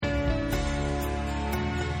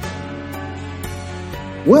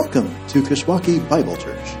Welcome to Kishwaukee Bible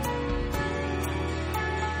Church.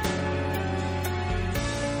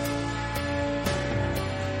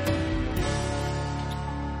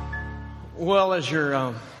 Well, as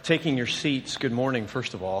you're taking your seats, good morning,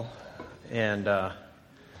 first of all. And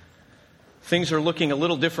things are looking a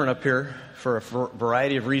little different up here for a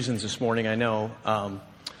variety of reasons this morning, I know.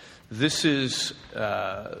 This is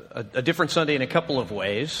a different Sunday in a couple of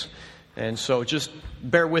ways. And so just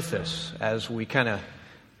bear with us as we kind of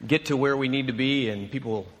get to where we need to be and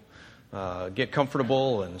people get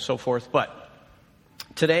comfortable and so forth. But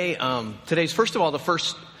today's, first of all, the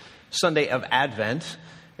first Sunday of Advent.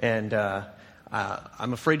 And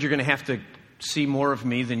I'm afraid you're going to have to see more of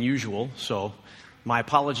me than usual. So my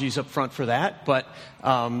apologies up front for that. But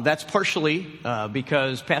that's partially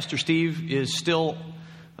because Pastor Steve is still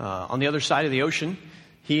on the other side of the ocean.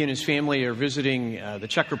 He and his family are visiting the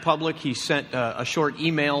Czech Republic. He sent a short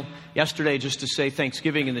email yesterday just to say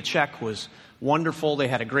Thanksgiving in the Czech was wonderful. They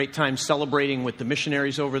had a great time celebrating with the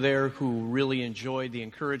missionaries over there who really enjoyed the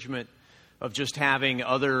encouragement of just having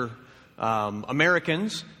other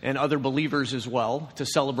Americans and other believers as well to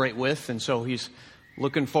celebrate with. And so he's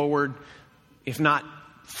looking forward, if not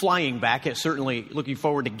flying back, certainly looking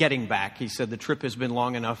forward to getting back. He said the trip has been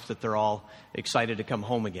long enough that they're all excited to come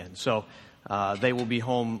home again. So they will be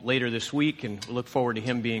home later this week, and we look forward to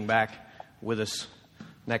him being back with us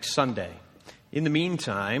next Sunday. In the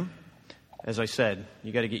meantime, as I said,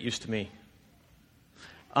 you got to get used to me.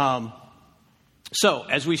 So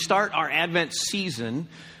as we start our Advent season,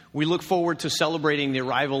 we look forward to celebrating the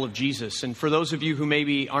arrival of Jesus. And for those of you who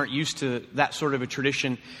maybe aren't used to that sort of a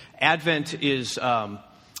tradition, Advent is a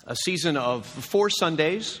season of 4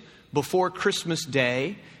 Sundays before Christmas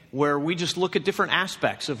Day, where we just look at different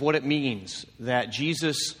aspects of what it means that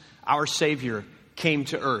Jesus, our Savior, came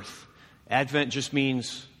to earth. Advent just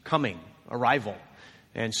means coming, arrival.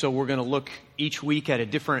 And so we're going to look each week at a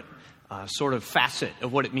different sort of facet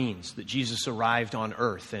of what it means that Jesus arrived on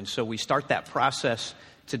earth. And so we start that process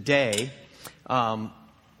today.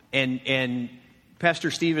 And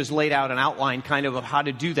Pastor Steve has laid out an outline kind of how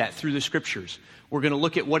to do that through the Scriptures. We're going to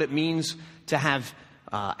look at what it means to have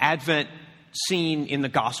Advent seen in the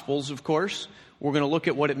Gospels, of course. We're going to look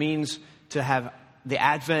at what it means to have the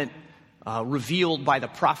Advent revealed by the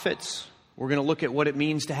prophets. We're going to look at what it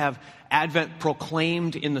means to have Advent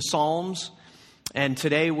proclaimed in the Psalms. And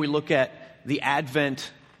today we look at the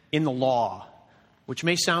Advent in the law, which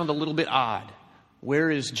may sound a little bit odd.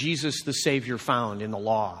 Where is Jesus the Savior found in the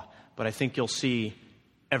law? But I think you'll see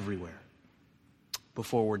everywhere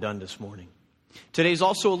before we're done this morning. Today's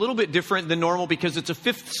also a little bit different than normal because it's a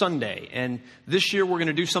 5th Sunday. And this year we're going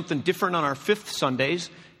to do something different on our 5th Sundays.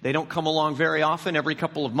 They don't come along very often, every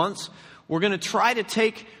couple of months. We're going to try to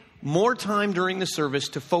take more time during the service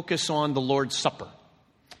to focus on the Lord's Supper.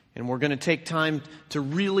 And we're going to take time to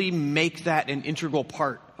really make that an integral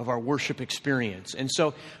part of our worship experience. And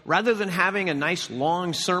so rather than having a nice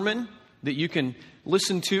long sermon that you can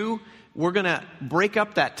listen to, we're going to break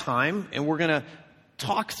up that time and we're going to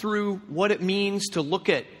talk through what it means to look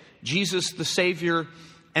at Jesus the Savior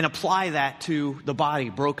and apply that to the body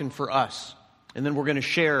broken for us. And then we're going to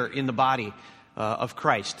share in the body of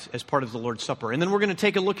Christ as part of the Lord's Supper. And then we're going to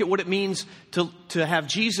take a look at what it means to have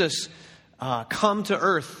Jesus come to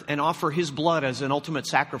earth and offer his blood as an ultimate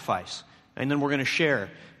sacrifice. And then we're going to share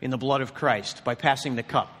in the blood of Christ by passing the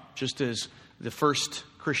cup, just as the first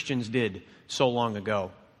Christians did so long ago.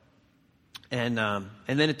 And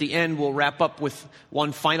then at the end, we'll wrap up with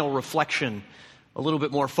one final reflection, a little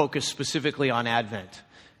bit more focused specifically on Advent.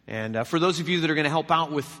 And for those of you that are going to help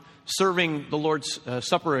out with serving the Lord's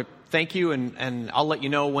Supper, thank you. And I'll let you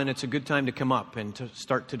know when it's a good time to come up and to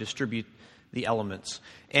start to distribute the elements.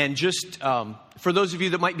 And just for those of you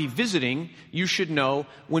that might be visiting, you should know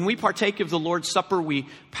when we partake of the Lord's Supper, we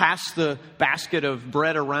pass the basket of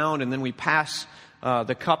bread around and then we pass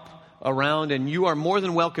the cup around, and you are more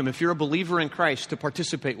than welcome, if you're a believer in Christ, to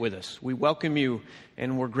participate with us. We welcome you,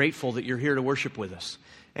 and we're grateful that you're here to worship with us.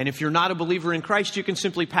 And if you're not a believer in Christ, you can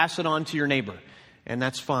simply pass it on to your neighbor, and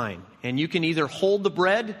that's fine. And you can either hold the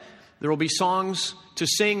bread, there will be songs to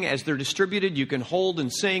sing as they're distributed. You can hold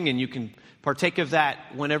and sing, and you can partake of that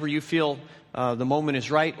whenever you feel the moment is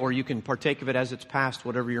right, or you can partake of it as it's passed,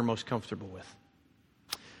 whatever you're most comfortable with.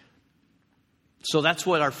 So that's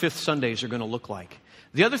what our 5th Sundays are going to look like.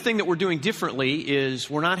 The other thing that we're doing differently is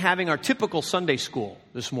we're not having our typical Sunday school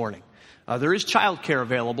this morning. There is childcare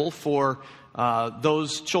available for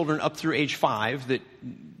those children up through age 5 that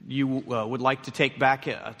you would like to take back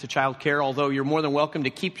to childcare, although you're more than welcome to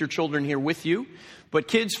keep your children here with you. But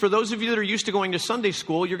kids, for those of you that are used to going to Sunday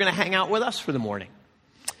school, you're going to hang out with us for the morning.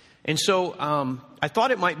 And so I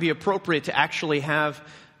thought it might be appropriate to actually have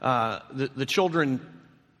the children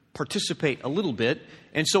participate a little bit.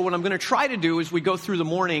 And so what I'm going to try to do is we go through the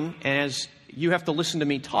morning, and as you have to listen to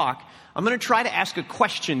me talk, I'm going to try to ask a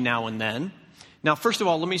question now and then. Now, first of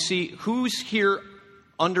all, let me see who's here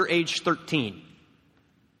under age 13.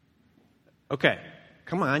 Okay,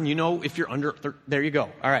 come on, you know if you're under, there you go.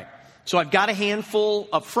 All right. So I've got a handful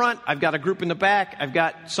up front, I've got a group in the back, I've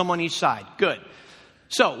got some on each side. Good.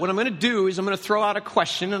 So what I'm going to do is I'm going to throw out a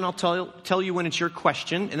question, and I'll tell you when it's your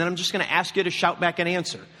question, and then I'm just going to ask you to shout back an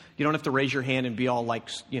answer. You don't have to raise your hand and be all like,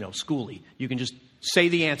 schooly. You can just say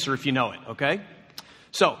the answer if you know it, okay?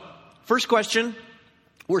 So, first question.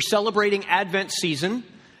 We're celebrating Advent season.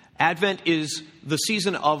 Advent is the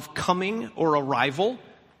season of coming or arrival.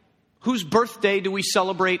 Whose birthday do we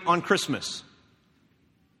celebrate on Christmas?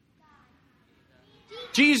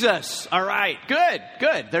 Jesus. All right. Good.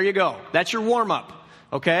 There you go. That's your warm-up.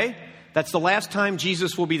 Okay? That's the last time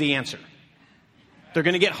Jesus will be the answer. They're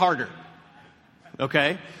going to get harder.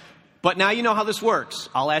 Okay? But now you know how this works.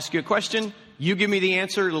 I'll ask you a question. You give me the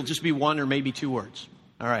answer. It'll just be one or maybe two words.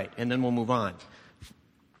 All right. And then we'll move on.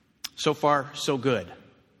 So far, so good.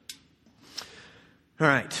 All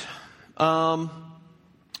right.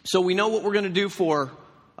 So we know what we're going to do for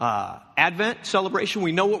Advent celebration.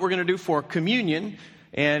 We know what we're going to do for communion.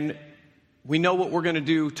 And we know what we're going to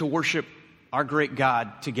do to worship our great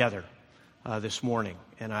God together this morning.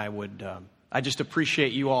 And I just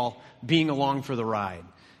appreciate you all being along for the ride.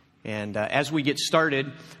 And as we get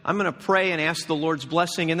started, I'm going to pray and ask the Lord's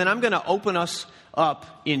blessing. And then I'm going to open us up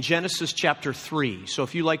in Genesis chapter 3. So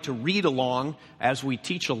if you like to read along as we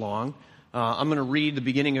teach along, I'm going to read the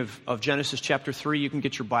beginning of Genesis chapter 3. You can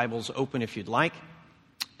get your Bibles open if you'd like.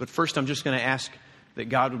 But first, I'm just going to ask that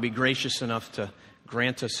God would be gracious enough to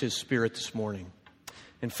grant us His Spirit this morning.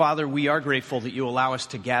 And Father, we are grateful that you allow us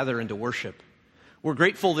to gather and to worship. We're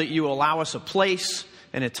grateful that you allow us a place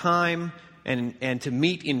and a time and to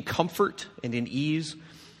meet in comfort and in ease.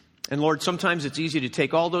 And Lord, sometimes it's easy to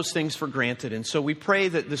take all those things for granted. And so we pray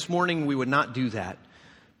that this morning we would not do that.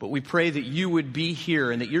 But we pray that you would be here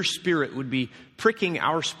and that your Spirit would be pricking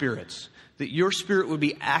our spirits, that your Spirit would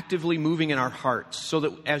be actively moving in our hearts, so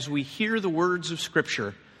that as we hear the words of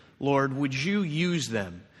Scripture, Lord, would you use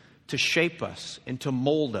them to shape us and to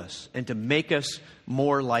mold us and to make us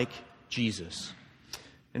more like Jesus.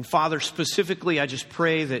 And Father, specifically, I just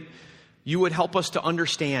pray that you would help us to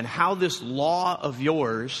understand how this law of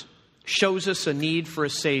yours shows us a need for a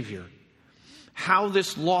Savior, how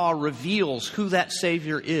this law reveals who that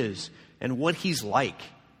Savior is and what He's like.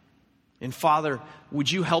 And Father, would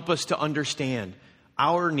you help us to understand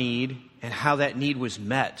our need and how that need was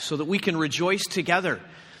met so that we can rejoice together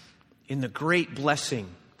in the great blessing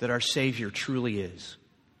that our Savior truly is.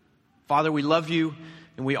 Father, we love you,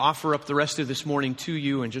 and we offer up the rest of this morning to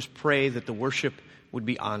you and just pray that the worship would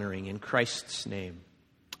be honoring. In Christ's name,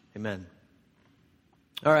 amen.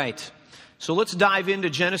 All right, so let's dive into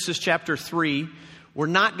Genesis chapter 3. We're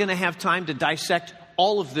not going to have time to dissect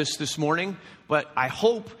all of this morning, but I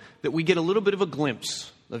hope that we get a little bit of a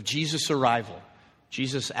glimpse of Jesus' arrival,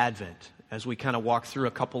 Jesus' advent, as we kind of walk through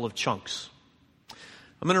a couple of chunks.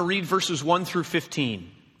 I'm going to read verses 1 through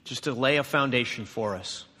 15. Just to lay a foundation for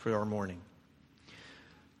us for our morning.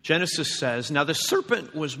 Genesis says, "Now the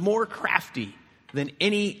serpent was more crafty than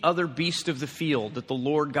any other beast of the field that the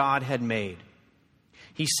Lord God had made.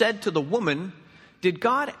 He said to the woman, 'Did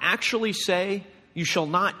God actually say, you shall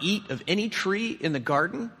not eat of any tree in the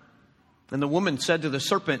garden?' And the woman said to the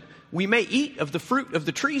serpent, 'We may eat of the fruit of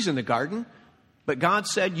the trees in the garden, but God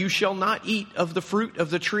said, you shall not eat of the fruit of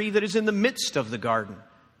the tree that is in the midst of the garden,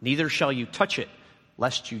 neither shall you touch it,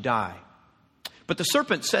 lest you die.' But the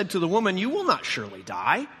serpent said to the woman, 'You will not surely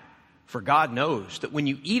die, for God knows that when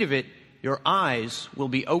you eat of it, your eyes will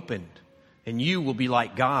be opened, and you will be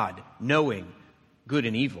like God, knowing good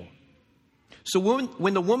and evil.' So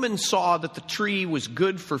when the woman saw that the tree was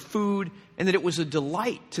good for food, and that it was a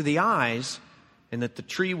delight to the eyes, and that the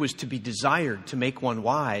tree was to be desired to make one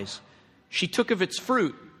wise, she took of its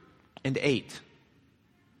fruit and ate.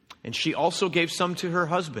 And she also gave some to her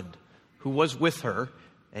husband, who was with her,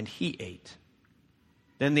 and he ate.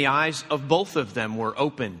 Then the eyes of both of them were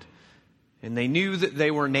opened, and they knew that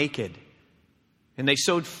they were naked. And they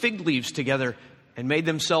sewed fig leaves together and made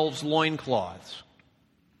themselves loincloths.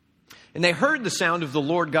 And they heard the sound of the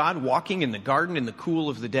Lord God walking in the garden in the cool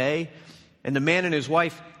of the day. And the man and his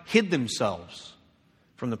wife hid themselves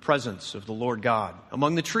from the presence of the Lord God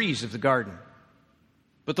among the trees of the garden.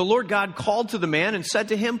 But the Lord God called to the man and said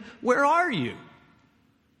to him, 'Where are you?'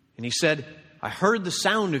 And he said, 'I heard the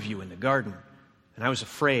sound of you in the garden, and I was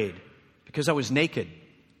afraid, because I was naked,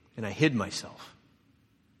 and I hid myself.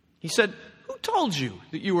 He said, who told you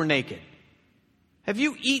that you were naked? Have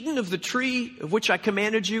you eaten of the tree of which I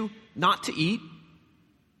commanded you not to eat?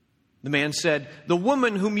 The man said, the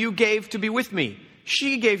woman whom you gave to be with me,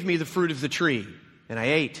 she gave me the fruit of the tree, and I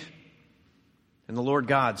ate. And the Lord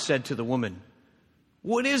God said to the woman,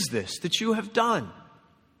 what is this that you have done?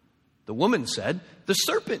 The woman said, the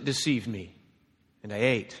serpent deceived me, and I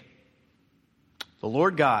ate. The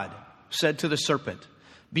Lord God said to the serpent,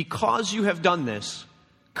 because you have done this,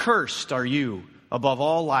 cursed are you above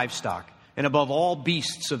all livestock and above all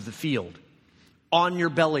beasts of the field. On your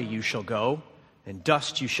belly you shall go, and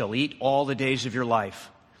dust you shall eat all the days of your life.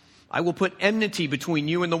 I will put enmity between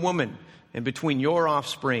you and the woman, and between your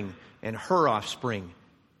offspring and her offspring.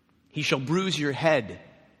 He shall bruise your head,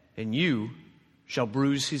 and you shall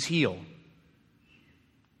bruise his heel.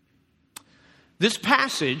 This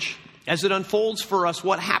passage, as it unfolds for us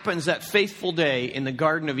what happens that faithful day in the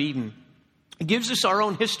Garden of Eden, it gives us our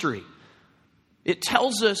own history. It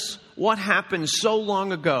tells us what happened so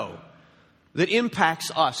long ago that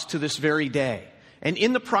impacts us to this very day. And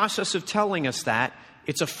in the process of telling us that,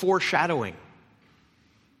 it's a foreshadowing.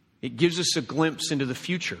 It gives us a glimpse into the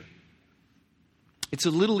future. It's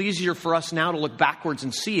a little easier for us now to look backwards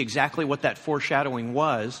and see exactly what that foreshadowing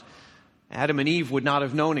was. Adam and Eve would not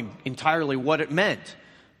have known entirely what it meant.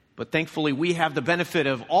 But thankfully, we have the benefit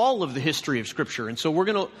of all of the history of Scripture. And so we're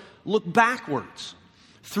going to look backwards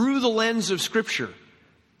through the lens of Scripture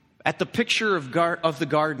at the picture of the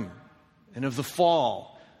garden and of the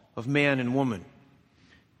fall of man and woman.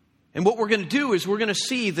 And what we're going to do is we're going to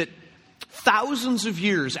see that thousands of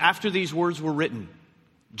years after these words were written,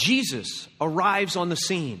 Jesus arrives on the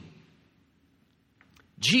scene.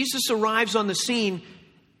 Jesus arrives on the scene,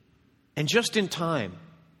 and just in time.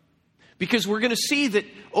 Because we're going to see that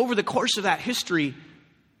over the course of that history,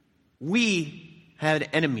 we had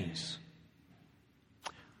enemies.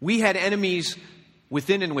 We had enemies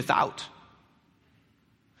within and without.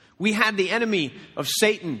 We had the enemy of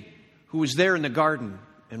Satan, who was there in the garden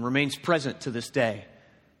and remains present to this day.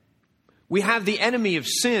 We have the enemy of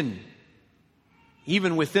sin,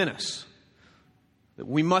 even within us, that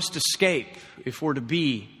we must escape if we're to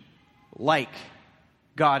be like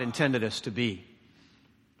God intended us to be.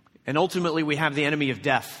 And ultimately, we have the enemy of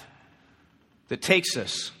death that takes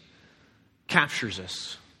us, captures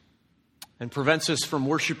us, and prevents us from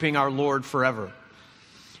worshiping our Lord forever.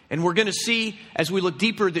 And we're going to see, as we look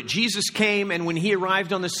deeper, that Jesus came, and when he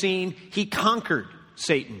arrived on the scene, he conquered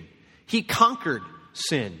Satan. He conquered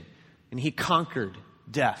sin, and he conquered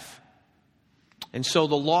death. And so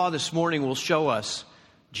the law this morning will show us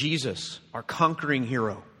Jesus, our conquering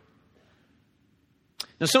hero.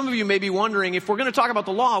 Now, some of you may be wondering, if we're going to talk about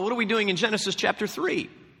the law, what are we doing in Genesis chapter 3?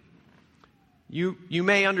 You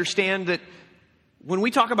may understand that when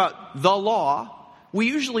we talk about the law, we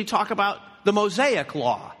usually talk about the Mosaic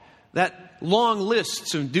law, that long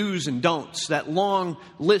list of do's and don'ts, that long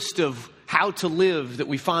list of how to live that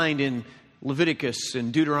we find in Leviticus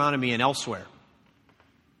and Deuteronomy and elsewhere.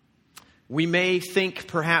 We may think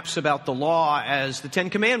perhaps about the law as the Ten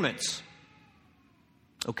Commandments.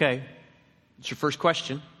 Okay, it's your first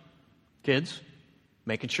question. Kids,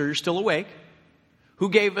 making sure you're still awake. Who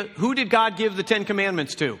did God give the Ten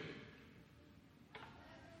Commandments to?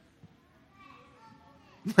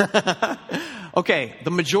 Okay,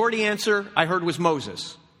 the majority answer I heard was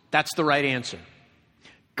Moses. That's the right answer.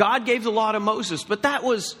 God gave the law to Moses, but that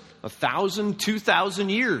was 1,000, 2,000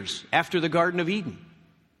 years after the Garden of Eden.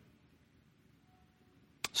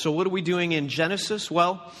 So what are we doing in Genesis?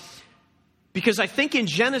 Well, because I think in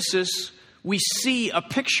Genesis we see a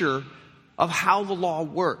picture of how the law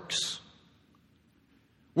works.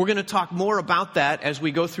 We're going to talk more about that as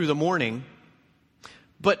we go through the morning.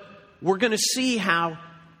 But we're going to see how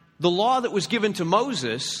the law that was given to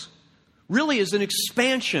Moses really is an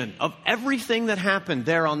expansion of everything that happened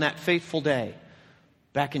there on that faithful day,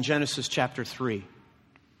 back in Genesis chapter 3.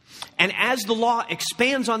 And as the law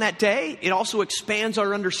expands on that day, it also expands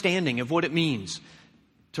our understanding of what it means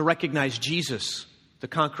to recognize Jesus, the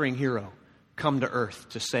conquering hero, come to earth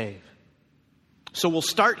to save. So we'll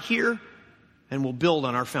start here and we'll build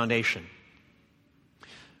on our foundation.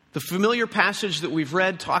 The familiar passage that we've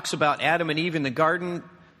read talks about Adam and Eve in the garden,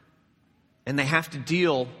 and they have to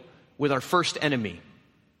deal with our first enemy,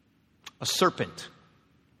 a serpent.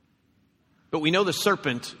 But we know the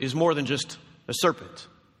serpent is more than just a serpent,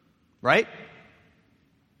 right?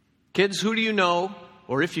 Kids, who do you know,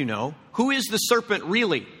 or if you know, who is the serpent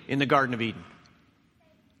really in the Garden of Eden?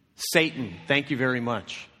 Satan. Thank you very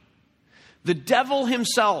much. The devil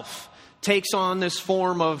himself takes on this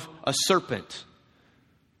form of a serpent.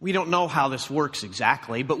 We don't know how this works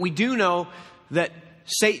exactly, but we do know that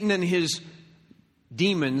Satan and his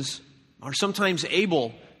demons are sometimes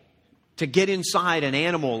able to get inside an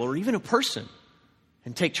animal or even a person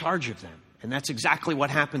and take charge of them. And that's exactly what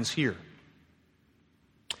happens here.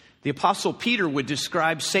 The Apostle Peter would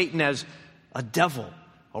describe Satan as a devil,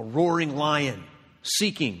 a roaring lion,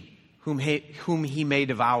 seeking whom he may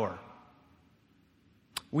devour.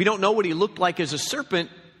 We don't know what he looked like as a serpent.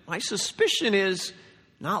 My suspicion is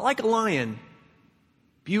not like a lion,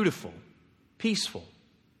 beautiful, peaceful,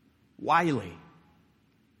 wily.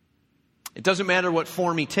 It doesn't matter what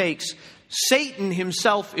form he takes. Satan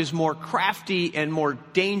himself is more crafty and more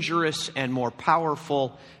dangerous and more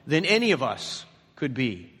powerful than any of us could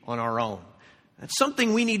be on our own. That's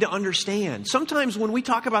something we need to understand. Sometimes when we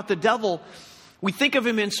talk about the devil, we think of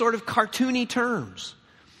him in sort of cartoony terms.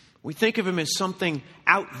 We think of him as something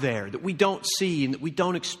out there that we don't see and that we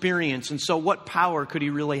don't experience. And so what power could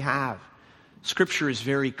he really have? Scripture is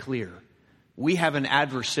very clear. We have an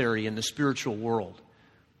adversary in the spiritual world.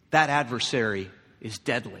 That adversary is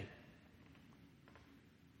deadly.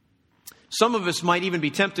 Some of us might even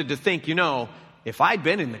be tempted to think, if I'd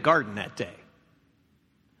been in the garden that day,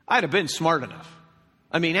 I'd have been smart enough.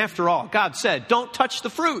 I mean, after all, God said, don't touch the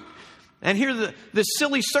fruit. And here the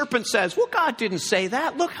silly serpent says, well, God didn't say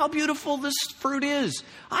that. Look how beautiful this fruit is.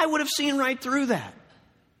 I would have seen right through that.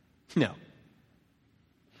 No.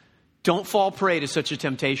 Don't fall prey to such a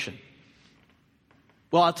temptation.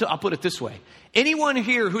 Well, I'll put it this way. Anyone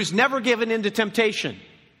here who's never given in to temptation,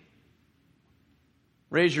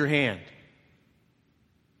 raise your hand.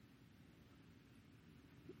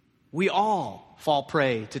 We all fall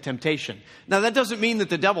prey to temptation. Now, that doesn't mean that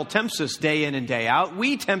the devil tempts us day in and day out.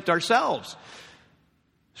 We tempt ourselves.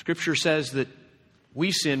 Scripture says that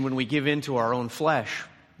we sin when we give in to our own flesh.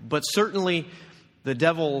 But certainly, the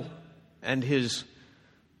devil and his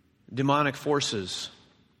demonic forces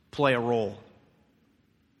play a role.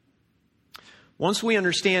 Once we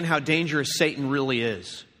understand how dangerous Satan really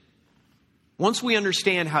is, once we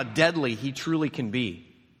understand how deadly he truly can be,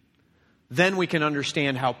 then we can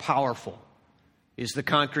understand how powerful is the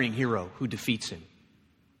conquering hero who defeats him.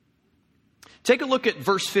 Take a look at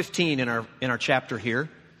verse 15 in our chapter here.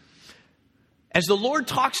 As the Lord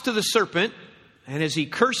talks to the serpent, and as he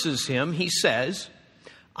curses him, he says,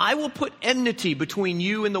 I will put enmity between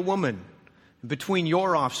you and the woman, between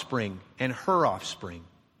your offspring and her offspring.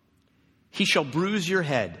 He shall bruise your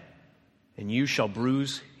head, and you shall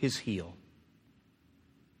bruise his heel.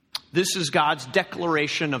 This is God's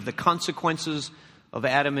declaration of the consequences of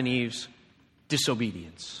Adam and Eve's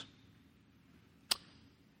disobedience.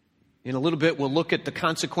 In a little bit, we'll look at the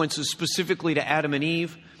consequences specifically to Adam and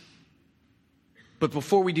Eve. But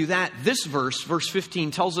before we do that, this verse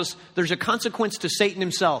 15, tells us there's a consequence to Satan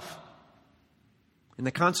himself. And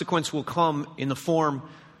the consequence will come in the form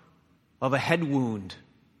of a head wound.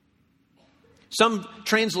 Some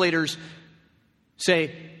translators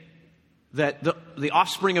say that the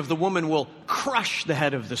offspring of the woman will crush the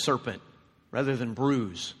head of the serpent rather than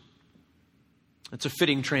bruise. That's a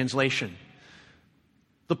fitting translation.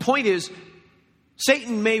 The point is,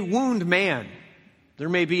 Satan may wound man. There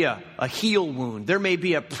may be a heel wound. There may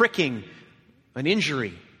be a pricking, an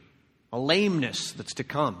injury, a lameness that's to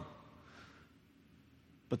come.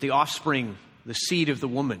 But the offspring, the seed of the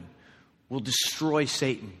woman, will destroy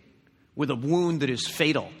Satan with a wound that is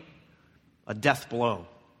fatal, a death blow.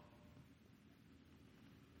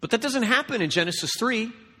 But that doesn't happen in Genesis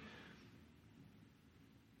 3.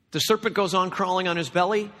 The serpent goes on crawling on his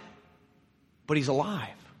belly, but he's alive.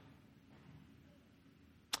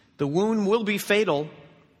 The wound will be fatal,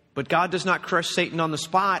 but God does not crush Satan on the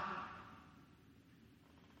spot.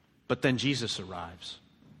 But then Jesus arrives.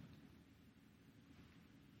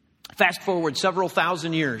 Fast forward several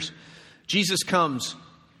thousand years. Jesus comes.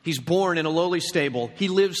 He's born in a lowly stable. He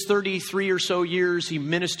lives 33 or so years. He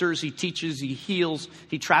ministers, he teaches, he heals,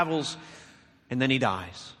 he travels, and then he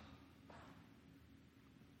dies.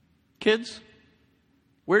 Kids,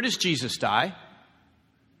 where does Jesus die?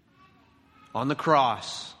 On the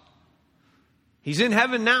cross. He's in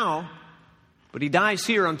heaven now, but he dies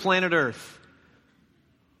here on planet Earth.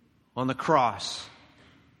 On the cross.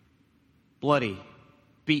 Bloody,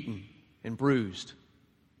 beaten, and bruised.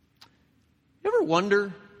 You ever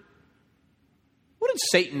wonder, what did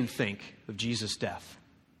Satan think of Jesus' death?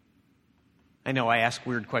 I know I ask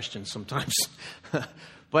weird questions sometimes,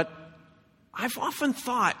 but I've often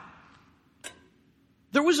thought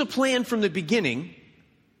there was a plan from the beginning.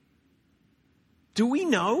 Do we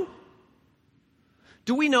know?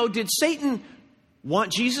 Do we know, did Satan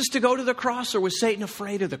want Jesus to go to the cross, or was Satan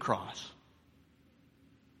afraid of the cross?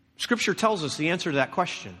 Scripture tells us the answer to that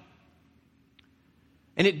question.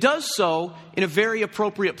 And it does so in a very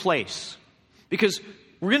appropriate place, because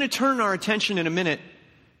we're going to turn our attention in a minute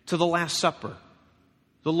to the Last Supper,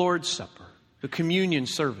 the Lord's Supper, the communion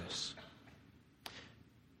service.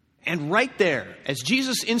 And right there, as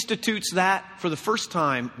Jesus institutes that for the first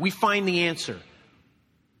time, we find the answer.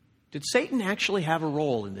 Did Satan actually have a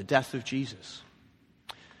role in the death of Jesus?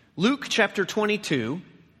 Luke chapter 22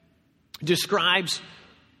 describes,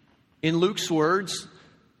 in Luke's words,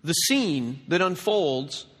 the scene that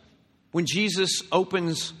unfolds when Jesus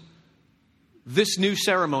opens this new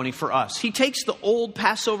ceremony for us. He takes the old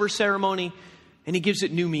Passover ceremony and he gives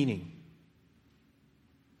it new meaning.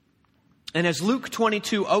 And as Luke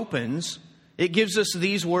 22 opens, it gives us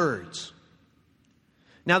these words.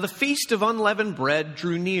 Now the feast of unleavened bread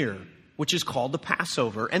drew near, which is called the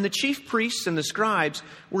Passover. And the chief priests and the scribes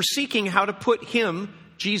were seeking how to put him,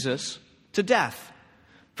 Jesus, to death,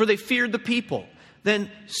 for they feared the people. Then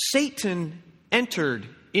Satan entered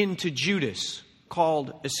into Judas,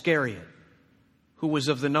 called Iscariot, who was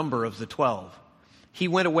of the number of the 12. He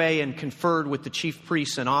went away and conferred with the chief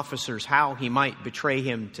priests and officers how he might betray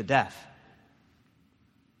him to death.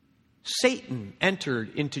 Satan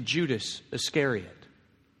entered into Judas Iscariot.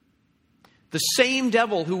 The same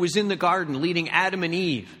devil who was in the garden leading Adam and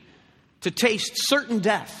Eve to taste certain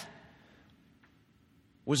death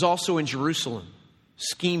was also in Jerusalem,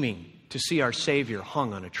 scheming to see our Savior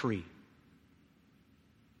hung on a tree.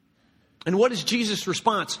 And what is Jesus'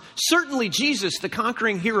 response? Certainly Jesus, the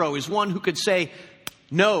conquering hero, is one who could say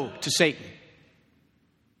no to Satan.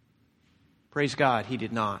 Praise God, he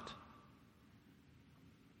did not.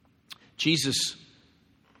 Jesus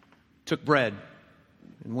took bread,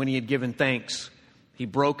 and when he had given thanks, he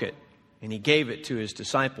broke it, and he gave it to his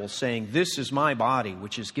disciples, saying, "This is my body,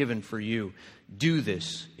 which is given for you. Do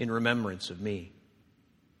this in remembrance of me."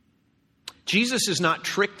 Jesus is not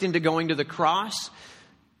tricked into going to the cross.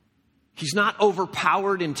 He's not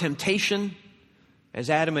overpowered in temptation, as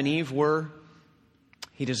Adam and Eve were.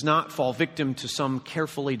 He does not fall victim to some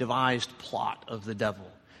carefully devised plot of the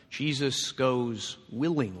devil. Jesus goes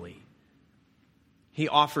willingly. He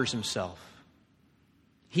offers himself.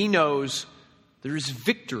 He knows there is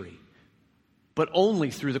victory, but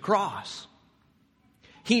only through the cross.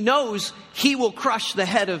 He knows he will crush the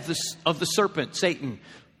head of the serpent, Satan,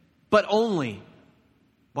 but only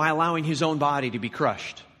by allowing his own body to be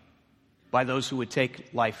crushed by those who would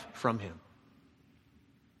take life from him.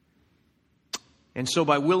 And so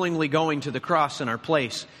by willingly going to the cross in our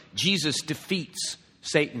place, Jesus defeats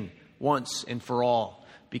Satan once and for all,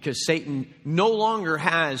 because Satan no longer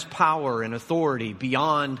has power and authority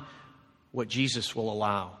beyond what Jesus will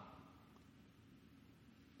allow.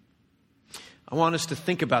 I want us to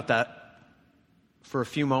think about that for a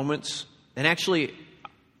few moments. And actually,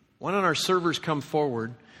 why don't our servers come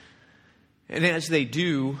forward? And as they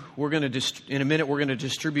do, we're going to in a minute we're going to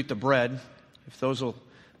distribute the bread. If those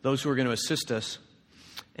who are going to assist us,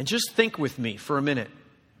 and just think with me for a minute.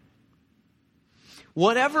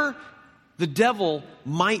 Whatever the devil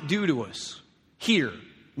might do to us here,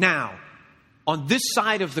 now, on this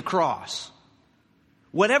side of the cross,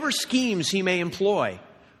 whatever schemes he may employ,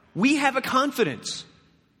 we have a confidence,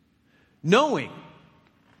 knowing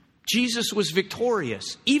Jesus was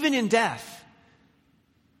victorious, even in death.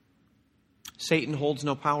 Satan holds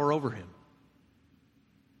no power over him.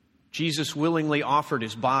 Jesus willingly offered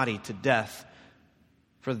his body to death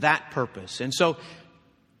for that purpose. And so,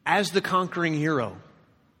 as the conquering hero,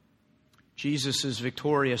 Jesus is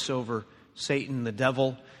victorious over Satan, the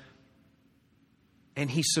devil, and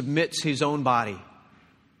he submits his own body,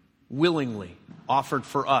 willingly offered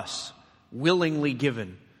for us, willingly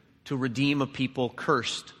given to redeem a people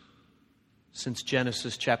cursed since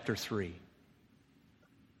Genesis chapter 3.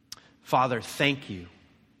 Father, thank you.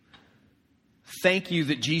 Thank you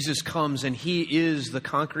that Jesus comes and he is the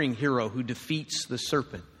conquering hero who defeats the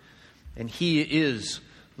serpent. And he is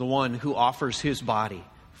the one who offers his body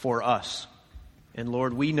for us. And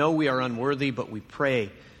Lord, we know we are unworthy, but we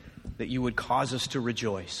pray that you would cause us to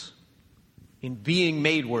rejoice in being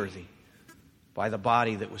made worthy by the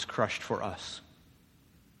body that was crushed for us.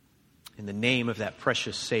 In the name of that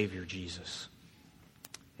precious Savior, Jesus.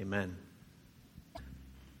 Amen.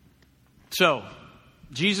 So,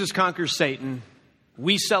 Jesus conquers Satan.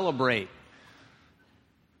 We celebrate.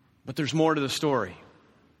 But there's more to the story.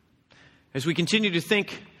 As we continue to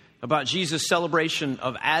think about Jesus' celebration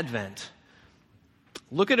of Advent,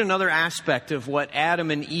 look at another aspect of what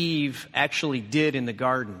Adam and Eve actually did in the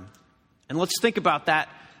garden. And let's think about that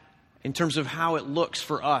in terms of how it looks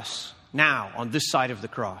for us now on this side of the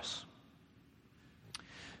cross.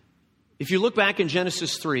 If you look back in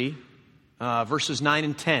Genesis 3, verses 9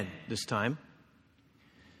 and 10 this time,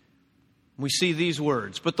 we see these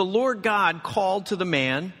words. But the Lord God called to the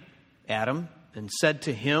man, Adam, and said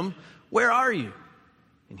to him, "Where are you?"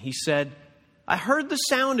 And he said, "I heard the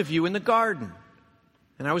sound of you in the garden,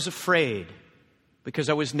 and I was afraid because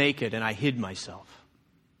I was naked and I hid myself."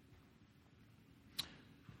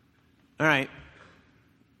 All right,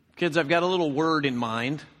 kids, I've got a little word in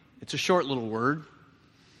mind. It's a short little word,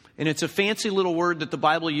 and it's a fancy little word that the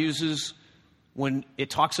Bible uses when it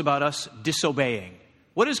talks about us disobeying.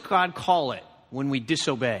 What does God call it when we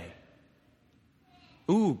disobey?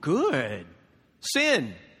 Ooh, good.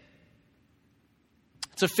 Sin.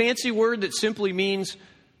 It's a fancy word that simply means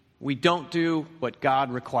we don't do what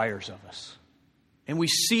God requires of us. And we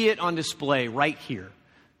see it on display right here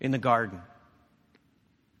in the garden.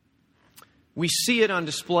 We see it on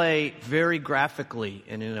display very graphically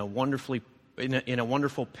and in a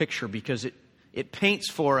wonderful picture, because it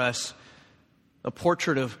paints for us a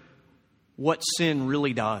portrait of what sin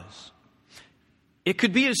really does. It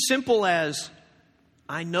could be as simple as,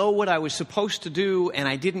 I know what I was supposed to do and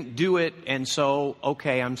I didn't do it, and so,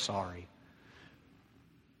 okay, I'm sorry.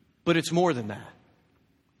 But it's more than that.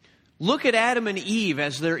 Look at Adam and Eve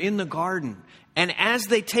as they're in the garden, and as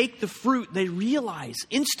they take the fruit, they realize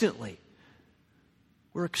instantly,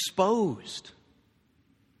 we're exposed.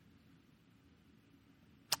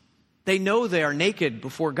 They know they are naked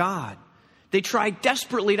before God. They try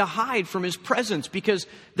desperately to hide from His presence because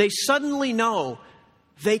they suddenly know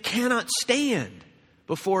they cannot stand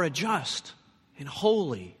before a just and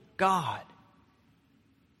holy God,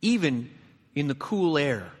 even in the cool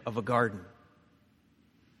air of a garden.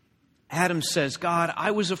 Adam says, "God,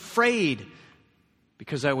 I was afraid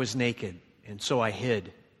because I was naked, and so I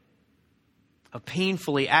hid." A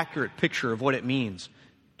painfully accurate picture of what it means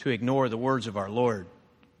to ignore the words of our Lord.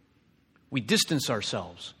 We distance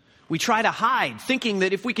ourselves. We try to hide, thinking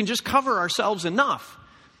that if we can just cover ourselves enough,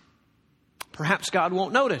 perhaps God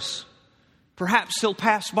won't notice. Perhaps He'll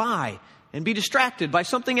pass by and be distracted by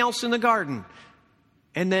something else in the garden.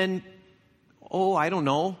 And then, I don't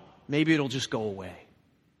know, maybe it'll just go away.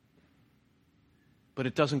 But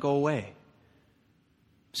it doesn't go away.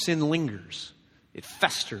 Sin lingers. It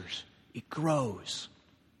festers. It grows.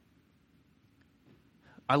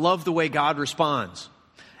 I love the way God responds.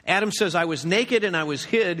 Adam says, "I was naked and I was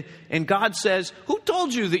hid." And God says, "Who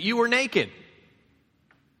told you that you were naked?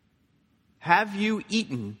 Have you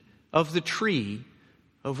eaten of the tree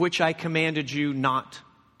of which I commanded you not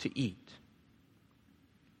to eat?"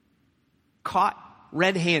 Caught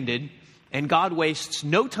red-handed, and God wastes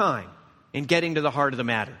no time in getting to the heart of the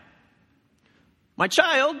matter. "My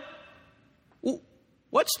child,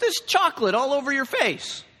 what's this chocolate all over your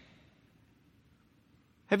face?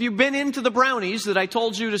 Have you been into the brownies that I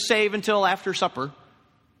told you to save until after supper?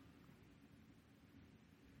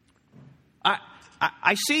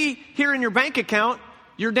 I see here in your bank account,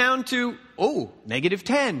 you're down to,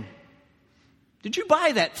 -10. Did you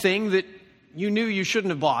buy that thing that you knew you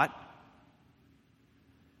shouldn't have bought?"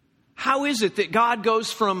 How is it that God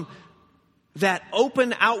goes from that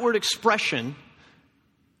open outward expression,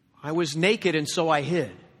 "I was naked and so I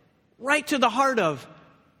hid," right to the heart of,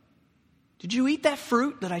 "Did you eat that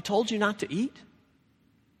fruit that I told you not to eat?"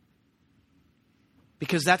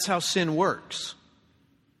 Because that's how sin works.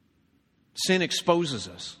 Sin exposes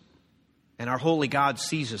us, and our holy God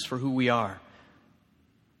sees us for who we are.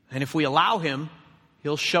 And if we allow Him,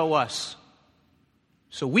 He'll show us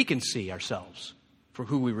so we can see ourselves for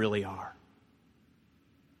who we really are.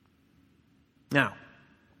 Now,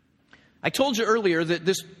 I told you earlier that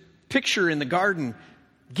this picture in the garden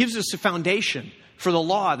gives us a foundation for the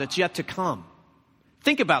law that's yet to come.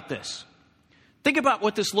 Think about this. Think about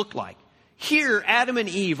what this looked like. Here, Adam and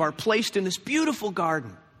Eve are placed in this beautiful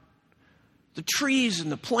garden. The trees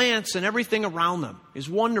and the plants and everything around them is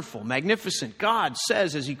wonderful, magnificent. God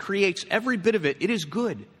says as He creates every bit of it, it is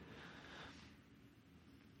good.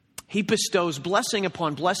 He bestows blessing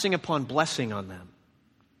upon blessing upon blessing on them.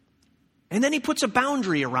 And then He puts a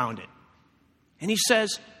boundary around it. And He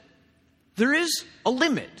says, there is a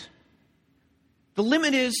limit. The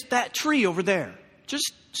limit is that tree over there.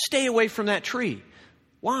 Just stay away from that tree.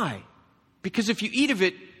 Why? Because if you eat of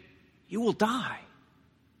it, you will die.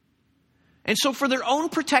 And so for their own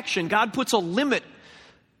protection, God puts a limit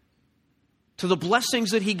to the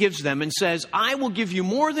blessings that He gives them and says, "I will give you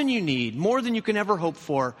more than you need, more than you can ever hope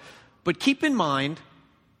for. But keep in mind,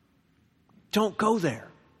 don't go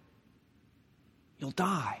there. You'll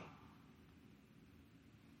die."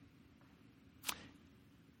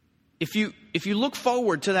 If you look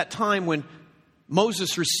forward to that time when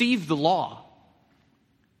Moses received the law,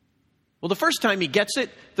 Well, the first time he gets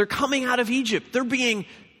it, they're coming out of Egypt. They're being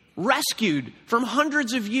rescued from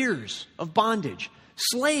hundreds of years of bondage.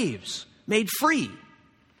 Slaves made free.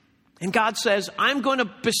 And God says, I'm going to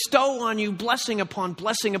bestow on you blessing upon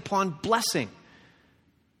blessing upon blessing.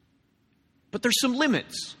 But there's some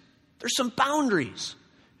limits. There's some boundaries.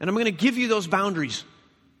 And I'm going to give you those boundaries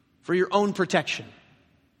for your own protection.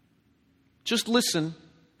 Just listen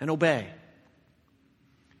and obey.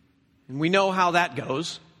 And we know how that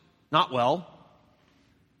goes. Not well.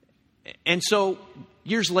 And so,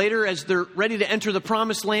 years later, as they're ready to enter the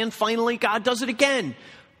promised land, finally, God does it again.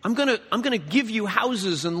 I'm gonna give you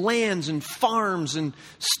houses and lands and farms and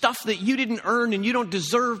stuff that you didn't earn and you don't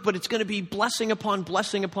deserve, but it's going to be blessing upon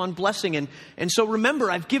blessing upon blessing. And so remember,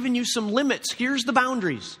 I've given you some limits. Here's the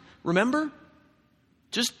boundaries. Remember?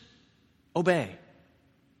 Just obey.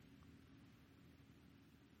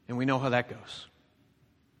 And we know how that goes.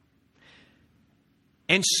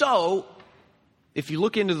 And so, if you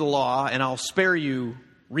look into the law, and I'll spare you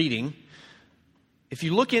reading, if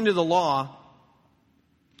you look into the law,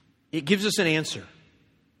 it gives us an answer.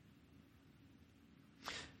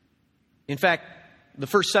 In fact, the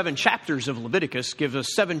first 7 chapters of Leviticus give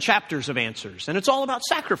us 7 chapters of answers, and it's all about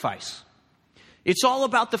sacrifice. It's all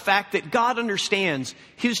about the fact that God understands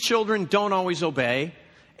His children don't always obey,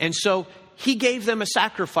 and so He gave them a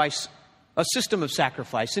sacrifice, a system of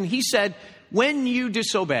sacrifice, and He said, when you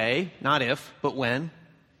disobey, not if, but when,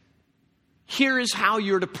 here is how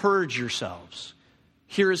you're to purge yourselves.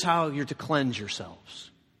 Here is how you're to cleanse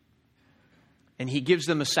yourselves. And He gives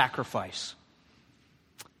them a sacrifice.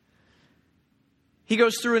 He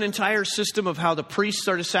goes through an entire system of how the priests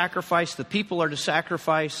are to sacrifice, the people are to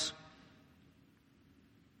sacrifice.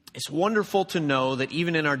 It's wonderful to know that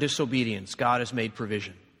even in our disobedience, God has made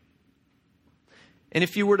provision. And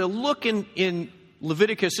if you were to look in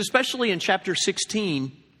Leviticus, especially in chapter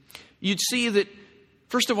 16, you'd see that,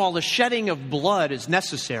 first of all, the shedding of blood is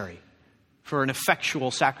necessary for an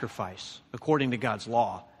effectual sacrifice, according to God's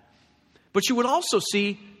law. But you would also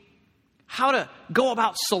see how to go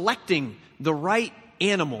about selecting the right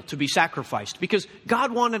animal to be sacrificed, because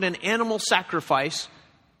God wanted an animal sacrifice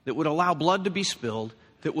that would allow blood to be spilled,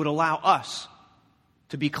 that would allow us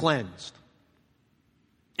to be cleansed.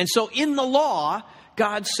 And so in the law,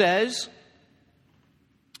 God says,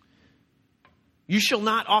 you shall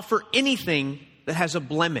not offer anything that has a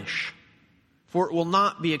blemish, for it will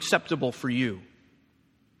not be acceptable for you.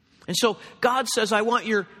 And so God says, I want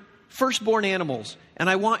your firstborn animals, and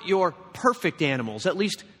I want your perfect animals, at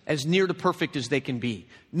least as near to perfect as they can be.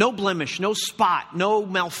 No blemish, no spot, no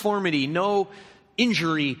malformity, no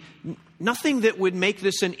injury, nothing that would make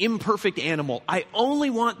this an imperfect animal. I only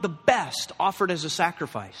want the best offered as a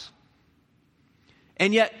sacrifice.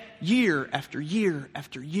 And yet, year after year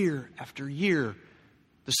after year after year,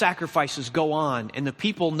 the sacrifices go on, and the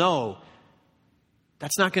people know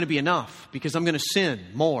that's not going to be enough because I'm going to sin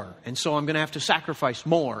more, and so I'm going to have to sacrifice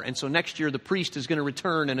more. And so next year the priest is going to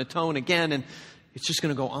return and atone again, and it's just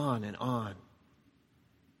going to go on and on.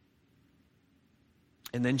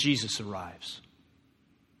 And then Jesus arrives.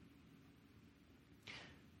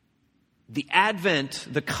 The advent,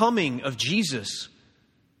 the coming of Jesus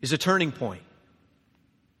is a turning point.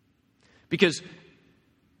 Because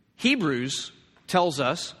Hebrews tells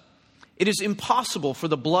us it is impossible for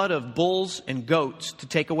the blood of bulls and goats to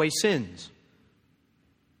take away sins.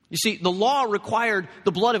 You see, the law required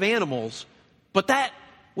the blood of animals, but that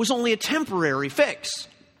was only a temporary fix.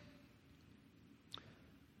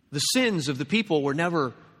 The sins of the people were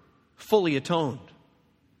never fully atoned.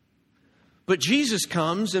 But Jesus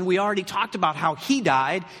comes, and we already talked about how He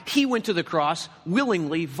died. He went to the cross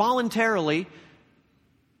willingly, voluntarily,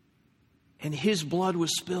 and His blood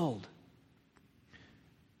was spilled.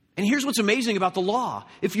 And here's what's amazing about the law.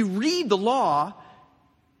 If you read the law,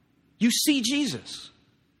 you see Jesus.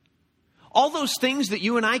 All those things that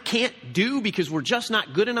you and I can't do because we're just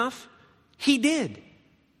not good enough, He did.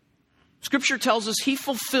 Scripture tells us He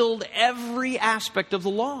fulfilled every aspect of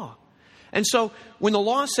the law. And so when the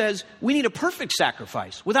law says we need a perfect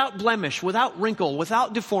sacrifice, without blemish, without wrinkle,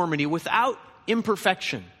 without deformity, without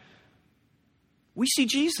imperfection, we see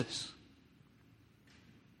Jesus.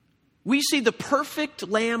 We see the perfect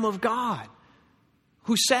Lamb of God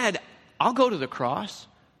who said, I'll go to the cross.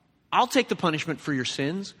 I'll take the punishment for your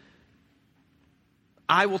sins.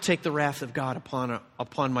 I will take the wrath of God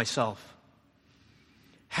upon myself.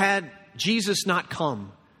 Had Jesus not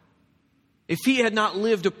come, if He had not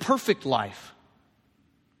lived a perfect life,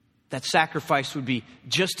 that sacrifice would be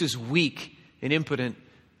just as weak and impotent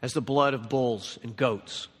as the blood of bulls and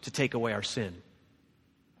goats to take away our sin.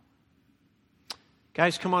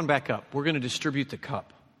 Guys, come on back up. We're going to distribute the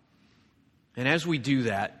cup. And as we do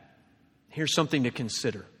that, here's something to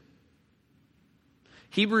consider.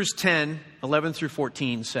 Hebrews 10:11 through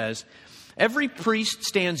 14 says, every priest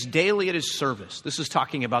stands daily at his service. This is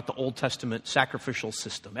talking about the Old Testament sacrificial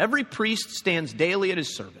system. Every priest stands daily at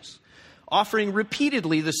his service, offering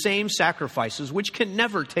repeatedly the same sacrifices, which can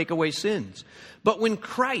never take away sins. But when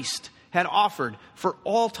Christ had offered for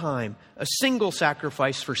all time a single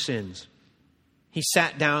sacrifice for sins, he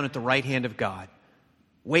sat down at the right hand of God,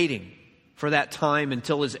 waiting for that time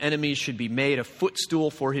until his enemies should be made a footstool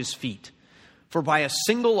for his feet. For by a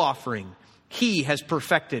single offering, he has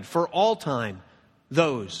perfected for all time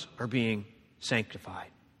those are being sanctified.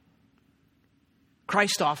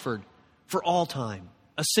 Christ offered for all time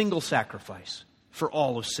a single sacrifice for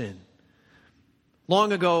all of sin.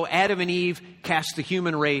 Long ago, Adam and Eve cast the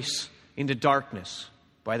human race into darkness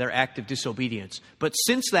by their act of disobedience. But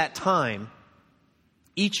since that time,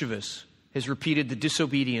 each of us has repeated the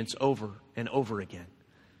disobedience over and over again.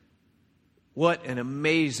 What an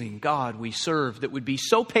amazing God we serve that would be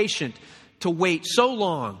so patient to wait so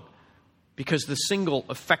long because the single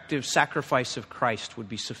effective sacrifice of Christ would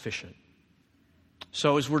be sufficient.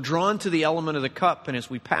 So as we're drawn to the element of the cup and as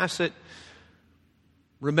we pass it,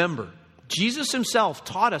 remember, Jesus himself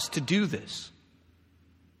taught us to do this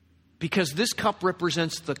because this cup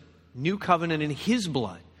represents the new covenant in his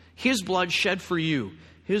blood. His blood shed for you.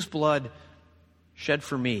 His blood shed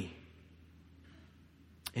for me.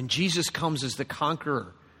 And Jesus comes as the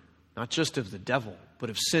conqueror, not just of the devil, but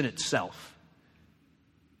of sin itself,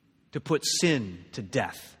 to put sin to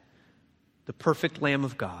death. The perfect Lamb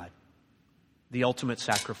of God, the ultimate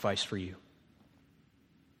sacrifice for you.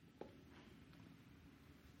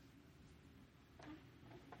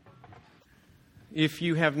 If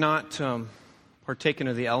you have not partaken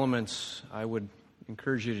of the elements, I would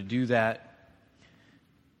encourage you to do that.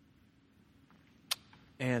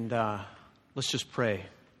 And let's just pray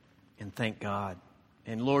and thank God.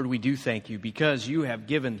 And Lord, we do thank you because you have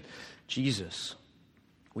given Jesus.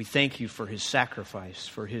 We thank you for his sacrifice,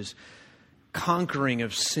 for his conquering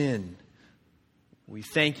of sin. We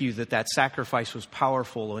thank you that that sacrifice was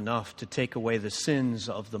powerful enough to take away the sins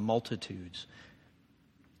of the multitudes.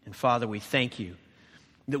 And Father, we thank you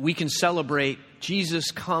that we can celebrate Jesus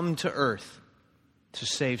come to earth to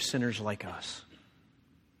save sinners like us.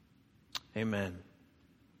 Amen.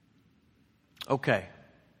 Okay.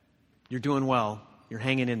 You're doing well. You're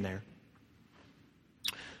hanging in there.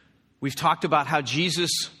 We've talked about how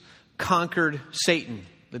Jesus conquered Satan,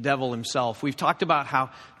 the devil himself. We've talked about how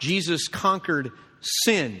Jesus conquered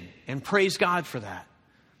sin, and praise God for that.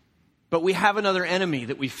 But we have another enemy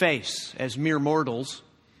that we face as mere mortals,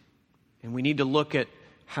 and we need to look at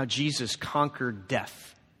how Jesus conquered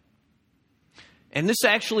death. And this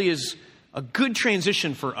actually is a good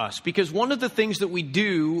transition for us, because one of the things that we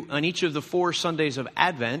do on each of the 4 Sundays of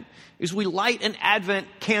Advent is we light an Advent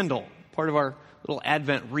candle, part of our little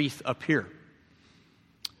Advent wreath up here.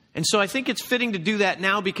 And so I think it's fitting to do that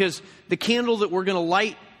now because the candle that we're going to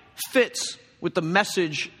light fits with the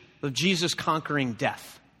message of Jesus conquering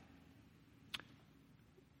death.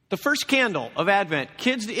 The first candle of Advent.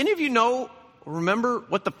 Kids, do any of you know, remember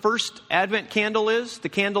what the first Advent candle is? The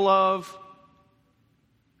candle of...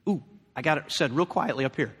 I got it said real quietly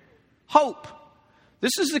up here. Hope.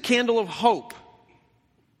 This is the candle of hope.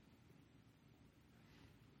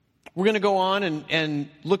 We're going to go on and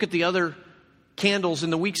look at the other candles in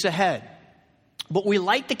the weeks ahead. But we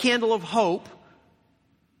light the candle of hope,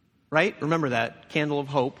 right? Remember that, candle of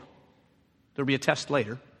hope. There'll be a test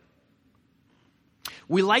later.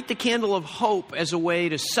 We light the candle of hope as a way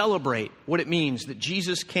to celebrate what it means that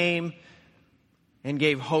Jesus came and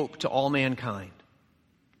gave hope to all mankind.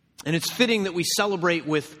 And it's fitting that we celebrate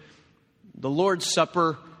with the Lord's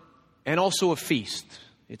Supper and also a feast.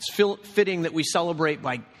 It's fitting that we celebrate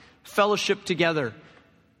by fellowship together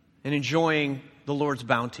and enjoying the Lord's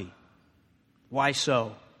bounty. Why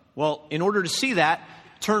so? Well, in order to see that,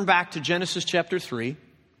 turn back to Genesis chapter 3,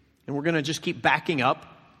 and we're going to just keep backing up.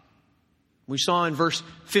 We saw in verse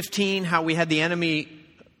 15 how we had the enemy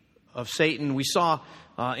of Satan. We saw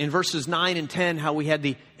in verses 9 and 10 how we had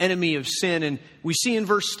the enemy of sin. And we see in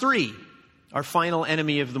verse 3 our final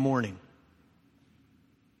enemy of the morning.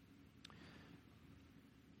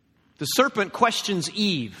 The serpent questions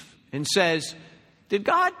Eve and says, "Did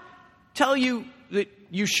God tell you that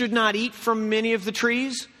you should not eat from any of the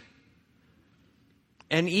trees?"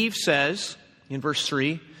 And Eve says in verse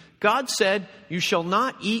 3, "God said, 'You shall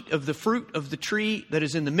not eat of the fruit of the tree that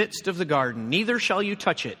is in the midst of the garden, neither shall you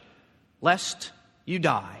touch it, lest you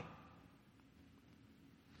die.'"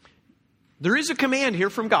 There is a command here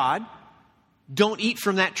from God. Don't eat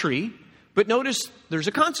from that tree. But notice there's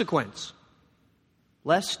a consequence.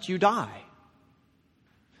 lest you die.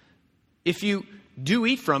 If you do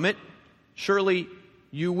eat from it, surely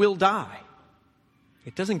you will die.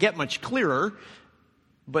 It doesn't get much clearer,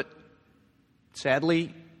 but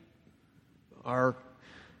sadly, our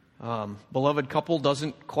beloved couple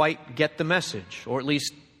doesn't quite get the message, or at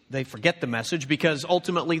least they forget the message because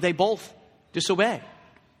ultimately they both disobey.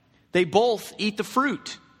 They both eat the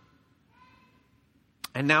fruit.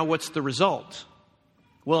 And now what's the result?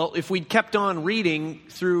 Well, if we'd kept on reading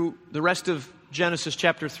through the rest of Genesis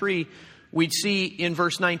chapter 3, we'd see in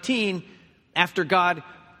verse 19, after God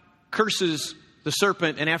curses the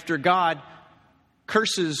serpent and after God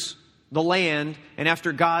curses the land, and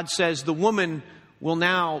after God says the woman will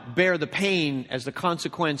now bear the pain as the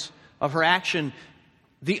consequence of her action,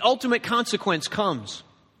 the ultimate consequence comes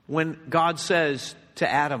when God says to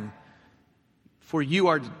Adam, "For you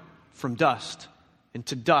are from dust, and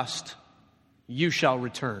to dust you shall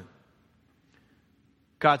return."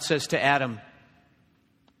 God says to Adam,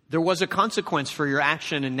 there was a consequence for your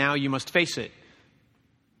action, and now you must face it.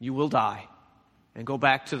 You will die and go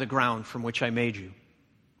back to the ground from which I made you.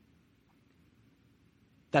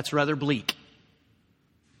 That's rather bleak.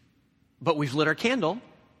 But we've lit our candle.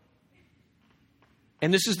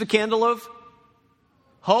 And this is the candle of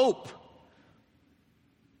hope.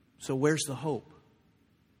 So where's the hope?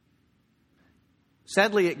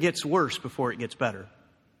 Sadly, it gets worse before it gets better.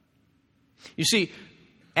 You see,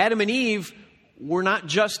 Adam and Eve were not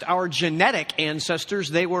just our genetic ancestors,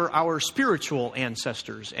 they were our spiritual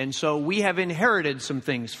ancestors. And so we have inherited some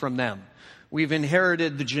things from them. We've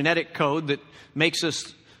inherited the genetic code that makes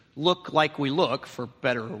us look like we look, for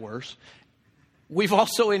better or worse. We've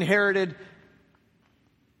also inherited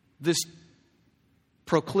this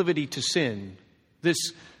proclivity to sin, this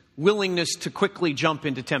willingness to quickly jump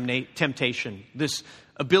into temptation, this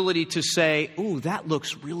ability to say, "Ooh, that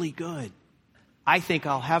looks really good. I think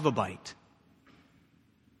I'll have a bite."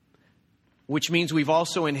 Which means we've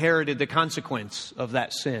also inherited the consequence of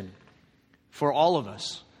that sin. For all of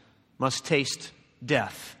us must taste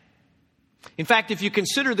death. In fact, if you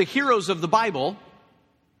consider the heroes of the Bible,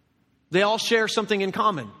 they all share something in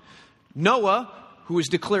common. Noah, who was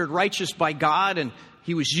declared righteous by God and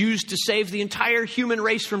he was used to save the entire human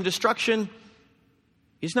race from destruction,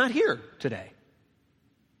 is not here today.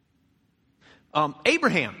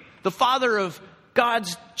 Abraham, the father of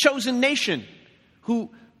God's chosen nation,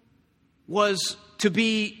 who was to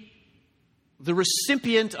be the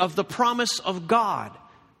recipient of the promise of God,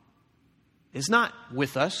 is not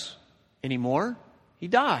with us anymore. He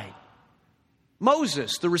died.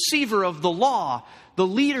 Moses, the receiver of the law, the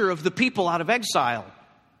leader of the people out of exile,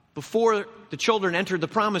 before the children entered the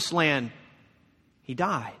promised land, he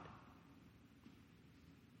died.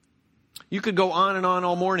 You could go on and on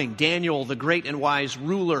all morning. Daniel, the great and wise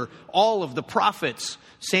ruler, all of the prophets,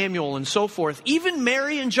 Samuel and so forth, even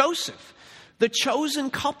Mary and Joseph, the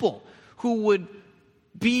chosen couple who would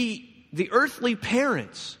be the earthly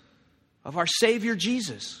parents of our Savior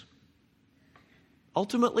Jesus.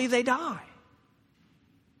 Ultimately, they die.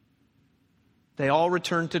 They all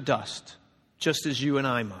return to dust, just as you and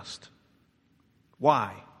I must.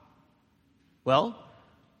 Why? Well,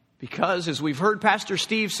 because, as we've heard Pastor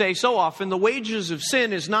Steve say so often, the wages of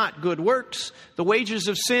sin is not good works. The wages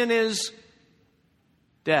of sin is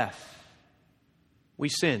death. We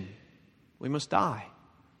sin. We must die.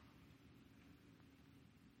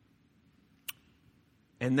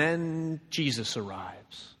 And then Jesus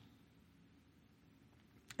arrives.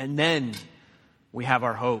 And then we have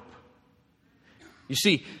our hope. You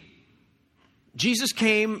see, Jesus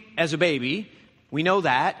came as a baby. We know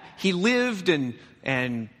that. He lived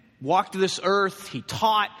and walked this earth. He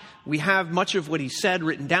taught. We have much of what he said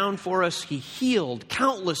written down for us. He healed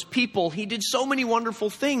countless people. He did so many wonderful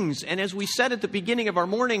things. And as we said at the beginning of our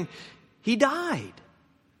morning, he died.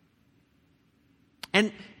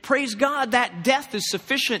 And praise God, that death is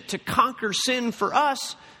sufficient to conquer sin for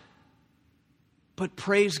us. But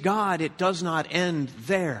praise God, it does not end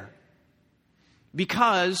there.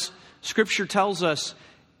 Because Scripture tells us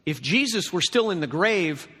if Jesus were still in the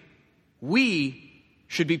grave, we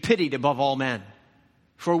should be pitied above all men,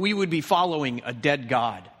 for we would be following a dead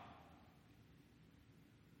God.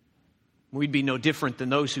 We'd be no different than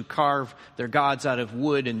those who carve their gods out of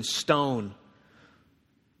wood and stone.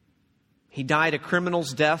 He died a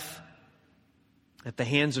criminal's death at the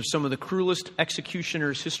hands of some of the cruelest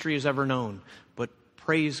executioners history has ever known. But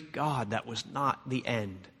praise God, that was not the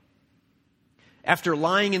end. After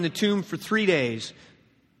lying in the tomb for 3 days,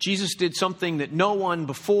 Jesus did something that no one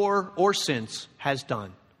before or since has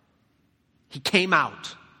done. He came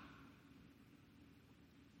out.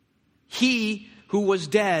 He who was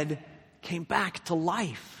dead came back to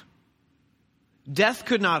life. Death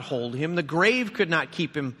could not hold him. The grave could not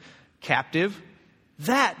keep him captive.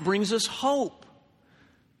 That brings us hope.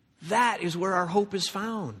 That is where our hope is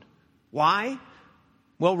found. Why?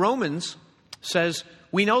 Well, Romans says,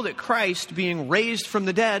 we know that Christ, being raised from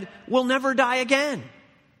the dead, will never die again.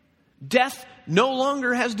 Death no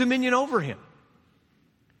longer has dominion over him.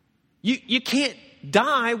 You can't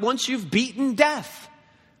die once you've beaten death.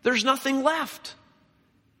 There's nothing left.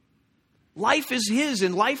 Life is his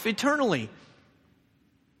and life eternally.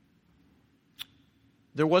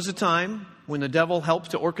 There was a time when the devil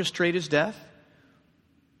helped to orchestrate his death.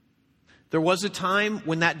 There was a time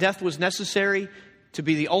when that death was necessary to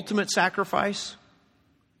be the ultimate sacrifice.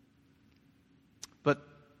 But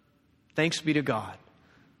thanks be to God,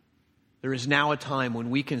 there is now a time when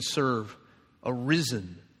we can serve a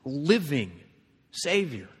risen, living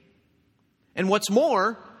Savior. And what's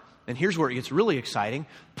more, and here's where it gets really exciting,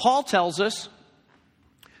 Paul tells us,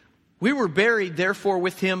 we were buried, therefore,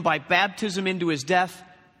 with him by baptism into his death,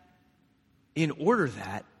 in order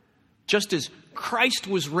that, just as Christ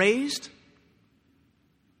was raised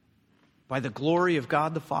by the glory of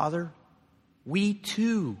God the Father, we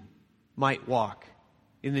too might walk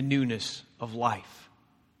in the newness of life.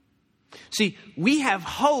 See, we have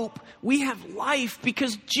hope, we have life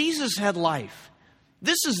because Jesus had life.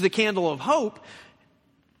 This is the candle of hope.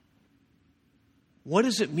 What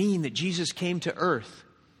does it mean that Jesus came to earth?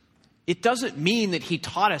 It doesn't mean that he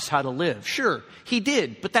taught us how to live. Sure, he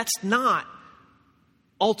did, but that's not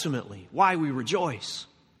ultimately why we rejoice.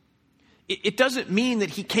 It doesn't mean that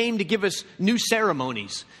he came to give us new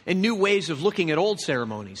ceremonies and new ways of looking at old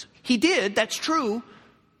ceremonies. He did, that's true,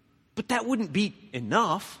 but that wouldn't be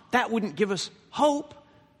enough. That wouldn't give us hope.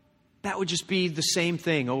 That would just be the same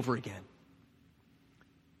thing over again.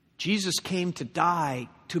 Jesus came to die,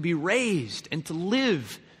 to be raised, and to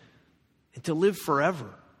live forever.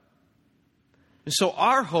 And so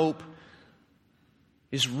our hope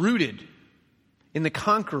is rooted in the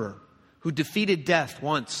conqueror who defeated death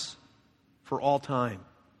once for all time.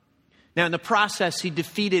 Now, in the process, he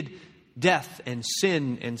defeated death and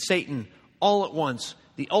sin and Satan all at once,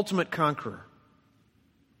 the ultimate conqueror.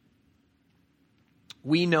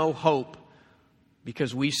 We know hope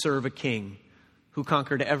because we serve a king who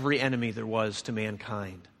conquered every enemy there was to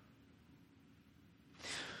mankind.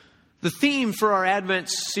 The theme for our Advent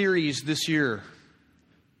series this year,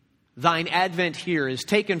 Thine Advent Here, is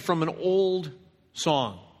taken from an old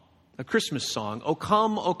song, a Christmas song, O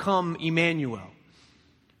come, Emmanuel.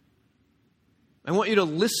 I want you to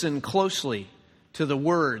listen closely to the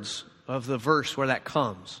words of the verse where that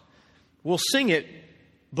comes. We'll sing it,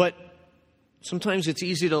 but sometimes it's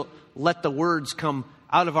easy to let the words come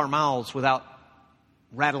out of our mouths without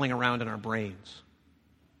rattling around in our brains.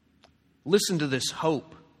 Listen to this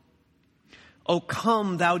hope. O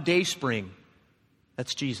come, thou dayspring.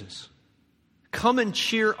 That's Jesus. Come and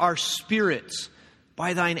cheer our spirits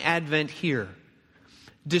by thine advent here.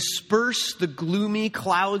 Disperse the gloomy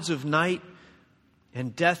clouds of night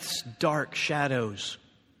and death's dark shadows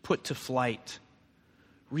put to flight.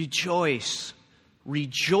 Rejoice,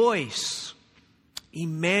 rejoice.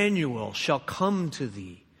 Emmanuel shall come to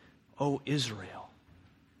thee, O Israel.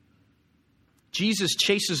 Jesus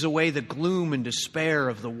chases away the gloom and despair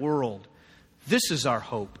of the world. This is our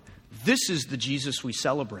hope. This is the Jesus we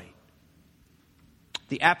celebrate.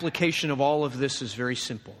 The application of all of this is very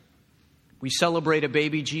simple. We celebrate a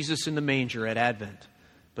baby Jesus in the manger at Advent,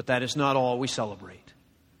 but that is not all we celebrate.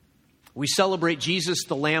 We celebrate Jesus,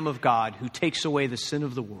 the Lamb of God, who takes away the sin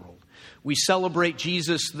of the world. We celebrate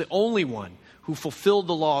Jesus, the only one who fulfilled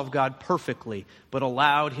the law of God perfectly, but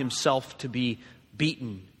allowed himself to be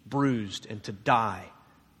beaten, bruised, and to die,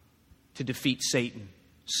 to defeat Satan,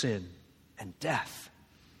 sin, and death.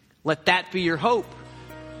 Let that be your hope,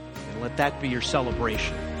 and let that be your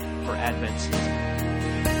celebration for Advent season.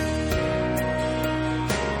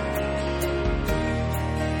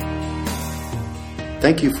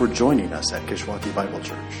 Thank you for joining us at Kishwaukee Bible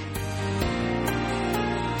Church.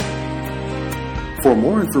 For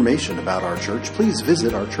more information about our church, please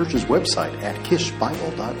visit our church's website at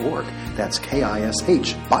kishbible.org. That's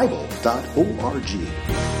KISH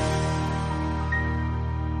Bible.org.